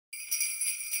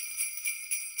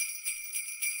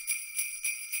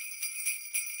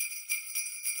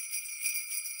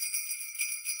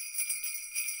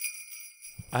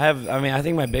I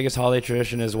think my biggest holiday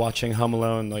tradition is watching Home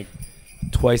Alone like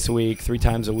twice a week, 3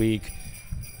 times a week.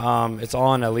 It's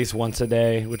on at least once a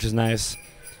day, which is nice.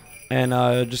 And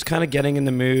just kind of getting in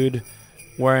the mood,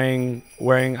 wearing.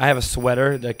 I have a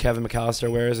sweater that Kevin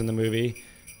McAllister wears in the movie,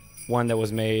 one that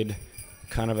was made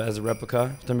kind of as a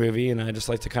replica of the movie, and I just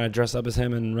like to kind of dress up as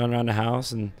him and run around the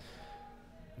house and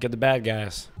get the bad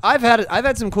guys. I've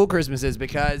had some cool Christmases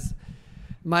because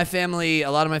my family,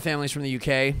 a lot of my family's from the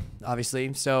UK,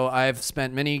 obviously. So I've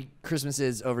spent many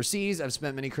Christmases overseas. I've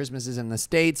spent many Christmases in the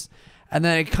States. And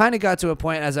then it kind of got to a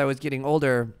point as I was getting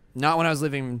older, not when I was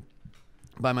living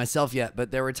by myself yet, but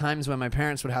there were times when my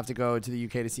parents would have to go to the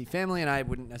UK to see family and I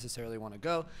wouldn't necessarily want to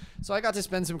go. So I got to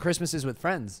spend some Christmases with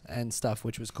friends and stuff,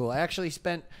 which was cool. I actually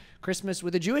spent Christmas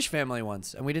with a Jewish family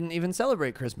once and we didn't even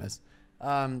celebrate Christmas.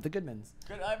 The Goodmans.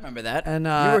 Good, I remember that. And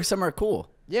you were somewhere cool.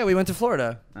 Yeah, we went to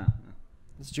Florida. Oh.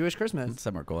 It's Jewish Christmas. It's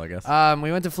somewhere cool, I guess.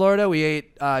 We went to Florida. We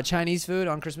ate Chinese food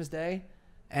on Christmas Day.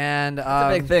 And it's a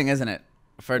big thing, isn't it?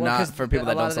 For people that don't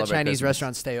celebrate a lot of the Chinese Christmas.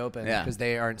 restaurants stay open because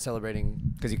they aren't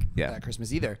celebrating yeah. that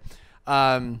Christmas either.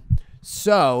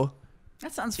 So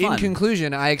that sounds fun. In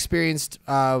conclusion, I experienced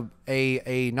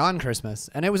a non-Christmas,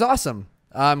 and it was awesome.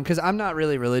 Because I'm not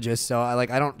really religious, so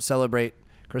I don't celebrate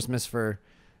Christmas for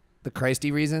the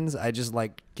Christy reasons. I just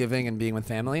like giving and being with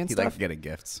family and stuff. You like getting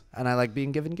gifts, and I like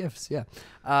being given gifts. Yeah,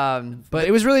 but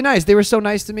it was really nice. They were so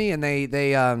nice to me, and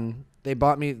they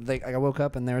bought me. I woke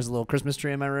up and there was a little Christmas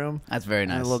tree in my room. That's very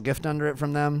nice. And a little gift under it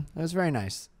from them. It was very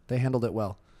nice. They handled it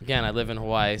well. Again, I live in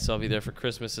Hawaii, so I'll be there for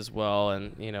Christmas as well,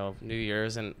 and New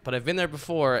Year's. But I've been there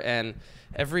before, and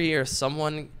every year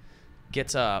someone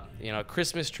gets a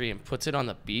Christmas tree and puts it on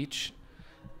the beach,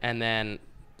 and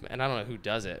I don't know who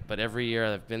does it, but every year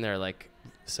I've been there.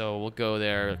 So we'll go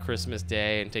there Christmas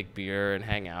Day and take beer and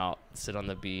hang out, sit on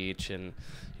the beach, and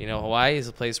Hawaii is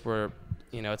a place where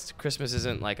Christmas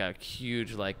isn't like a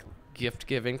huge gift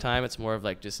giving time. It's more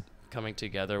of just coming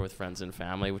together with friends and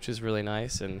family, which is really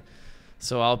nice. And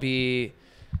so I'll be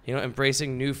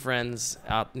embracing new friends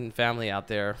out and family out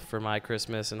there for my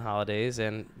Christmas and holidays,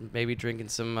 and maybe drinking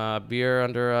some beer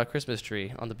under a Christmas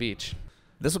tree on the beach.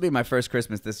 This will be my first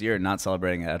Christmas this year, not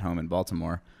celebrating it at home in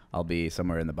Baltimore. I'll be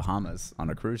somewhere in the Bahamas on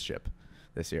a cruise ship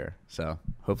this year. So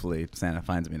hopefully Santa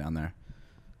finds me down there.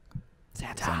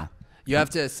 Santa. You have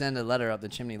to send a letter up the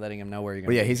chimney letting him know where you're going to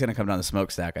be. Well, yeah, he's going to come down the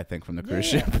smokestack, I think, from the cruise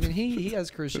ship. I mean, he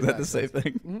has cruise ship. Is that the same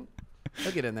thing? Mm-hmm.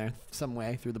 He'll get in there some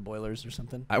way through the boilers or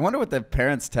something. I wonder what the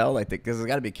parents tell, because there's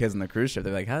got to be kids on the cruise ship.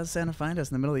 They're like, how does Santa find us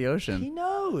in the middle of the ocean? He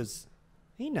knows.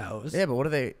 Yeah, but what do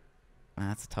they...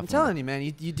 that's a tough one. I'm telling you, man.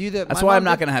 You do that. That's why I'm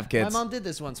not going to have kids. My mom did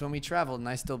this once when we traveled, and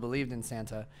I still believed in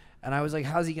Santa. And I was like,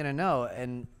 how's he going to know?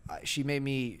 And she made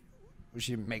me...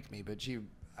 She didn't make me, but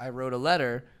I wrote a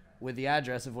letter with the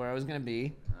address of where I was going to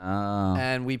be. Oh.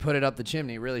 And we put it up the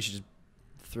chimney. Really, she just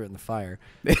threw it in the fire.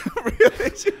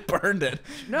 Really? She burned it.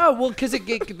 No, well, because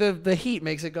the heat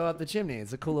makes it go up the chimney.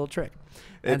 It's a cool little trick.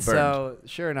 So,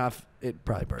 sure enough, it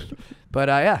probably burned. But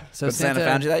yeah, so but Santa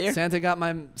found you that year. Santa got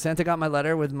my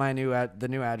letter with my new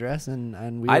address, and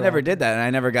I never did that, and I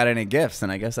never got any gifts,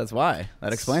 and I guess that's why.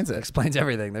 That explains it. Explains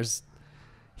everything.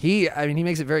 He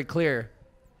makes it very clear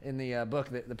in the book,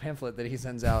 the pamphlet that he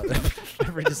sends out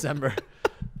every December.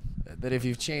 That if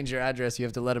you've changed your address, you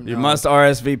have to let him know. You must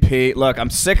RSVP. Look, I'm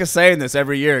sick of saying this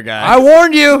every year, guys. I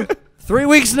warned you 3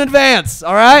 weeks in advance,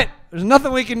 all right? There's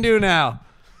nothing we can do now.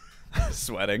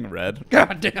 Sweating red.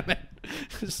 God damn it.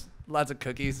 Just lots of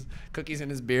cookies in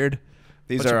his beard.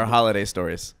 These are our holiday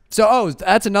stories. So,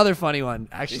 that's another funny one,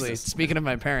 actually. Jesus. Speaking of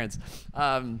my parents.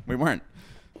 We weren't.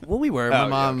 Well, we were. My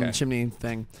mom chimney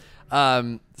thing.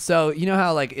 So, you know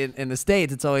how, in the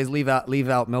States, it's always leave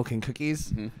out milk and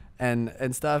cookies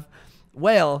and stuff?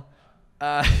 Well,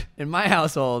 in my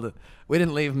household, we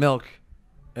didn't leave milk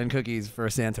and cookies for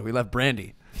Santa. We left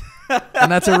brandy,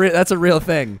 and that's a real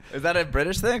thing. Is that a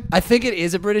British thing? I think it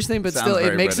is a British thing, but still,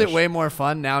 it makes it way more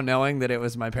fun now knowing that it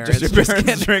was my parents just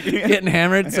getting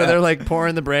hammered. Yeah. So they're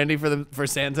pouring the brandy for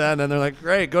Santa, and then they're like,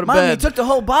 "Great, go to Mom, bed." you took the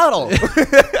whole bottle.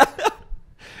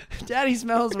 Daddy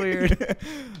smells weird.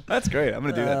 That's great. I'm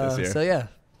gonna do that this year. So yeah,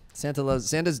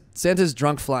 Santa's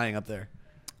drunk flying up there.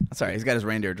 Sorry, he's got his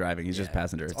reindeer driving. He's just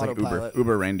passenger. It's like autopilot.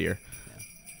 Uber reindeer. Yeah.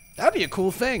 That'd be a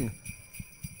cool thing.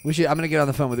 I'm gonna get on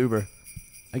the phone with Uber.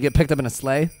 I get picked up in a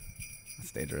sleigh.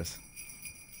 That's dangerous.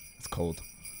 It's cold.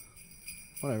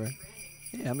 Whatever.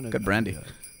 Yeah, I'm gonna. Good brandy.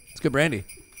 It's good brandy.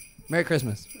 Merry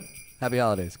Christmas. Happy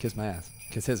holidays. Kiss my ass.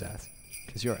 Kiss his ass.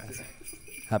 Kiss your ass.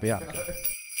 Happy holidays.